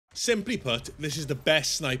Simply put, this is the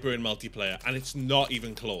best sniper in multiplayer, and it's not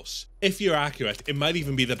even close. If you're accurate, it might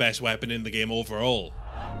even be the best weapon in the game overall.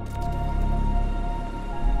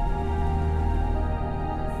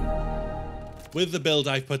 With the build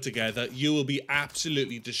I've put together, you will be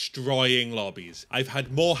absolutely destroying lobbies. I've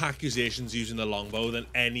had more accusations using the longbow than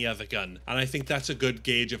any other gun, and I think that's a good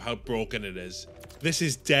gauge of how broken it is. This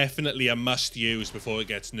is definitely a must use before it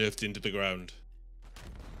gets nerfed into the ground.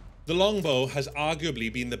 The longbow has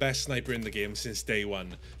arguably been the best sniper in the game since day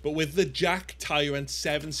one, but with the JAK Tyrant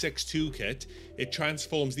 762 kit, it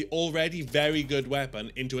transforms the already very good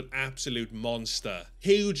weapon into an absolute monster,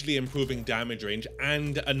 hugely improving damage range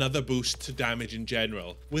and another boost to damage in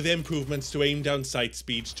general, with improvements to aim down sight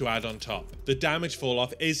speeds to add on top. The damage fall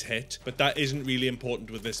off is hit, but that isn't really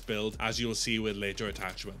important with this build, as you'll see with later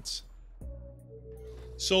attachments.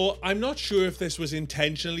 So I'm not sure if this was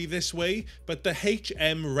intentionally this way, but the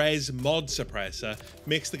HM-Res mod suppressor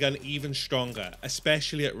makes the gun even stronger,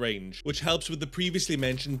 especially at range, which helps with the previously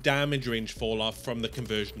mentioned damage range fall off from the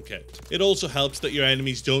conversion kit. It also helps that your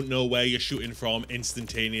enemies don't know where you're shooting from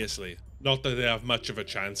instantaneously. Not that they have much of a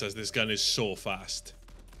chance, as this gun is so fast.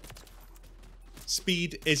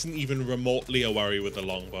 Speed isn't even remotely a worry with the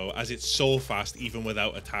longbow, as it's so fast even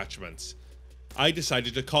without attachments. I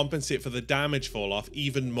decided to compensate for the damage fall off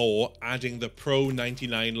even more, adding the Pro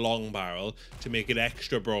 99 long barrel to make it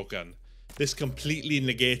extra broken. This completely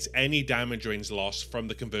negates any damage range loss from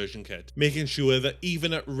the conversion kit, making sure that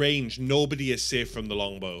even at range nobody is safe from the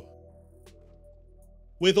longbow.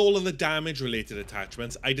 With all of the damage related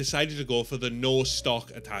attachments, I decided to go for the no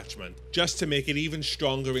stock attachment, just to make it even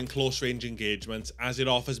stronger in close range engagements, as it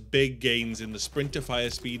offers big gains in the sprint to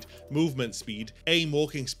fire speed, movement speed, aim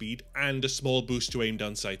walking speed, and a small boost to aim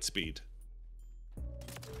down sight speed.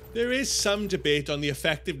 There is some debate on the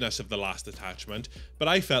effectiveness of the last attachment, but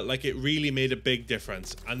I felt like it really made a big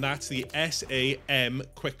difference, and that's the SAM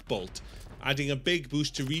Quick Bolt, adding a big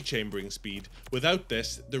boost to rechambering speed. Without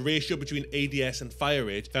this, the ratio between ADS and fire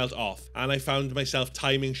rate felt off, and I found myself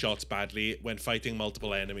timing shots badly when fighting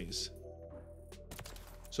multiple enemies.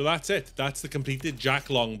 So that's it, that's the completed JAK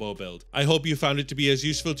longbow build. I hope you found it to be as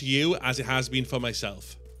useful to you as it has been for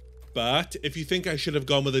myself. But if you think I should have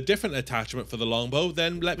gone with a different attachment for the longbow,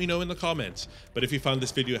 then let me know in the comments. But if you found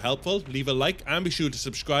this video helpful, leave a like and be sure to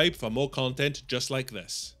subscribe for more content just like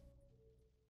this.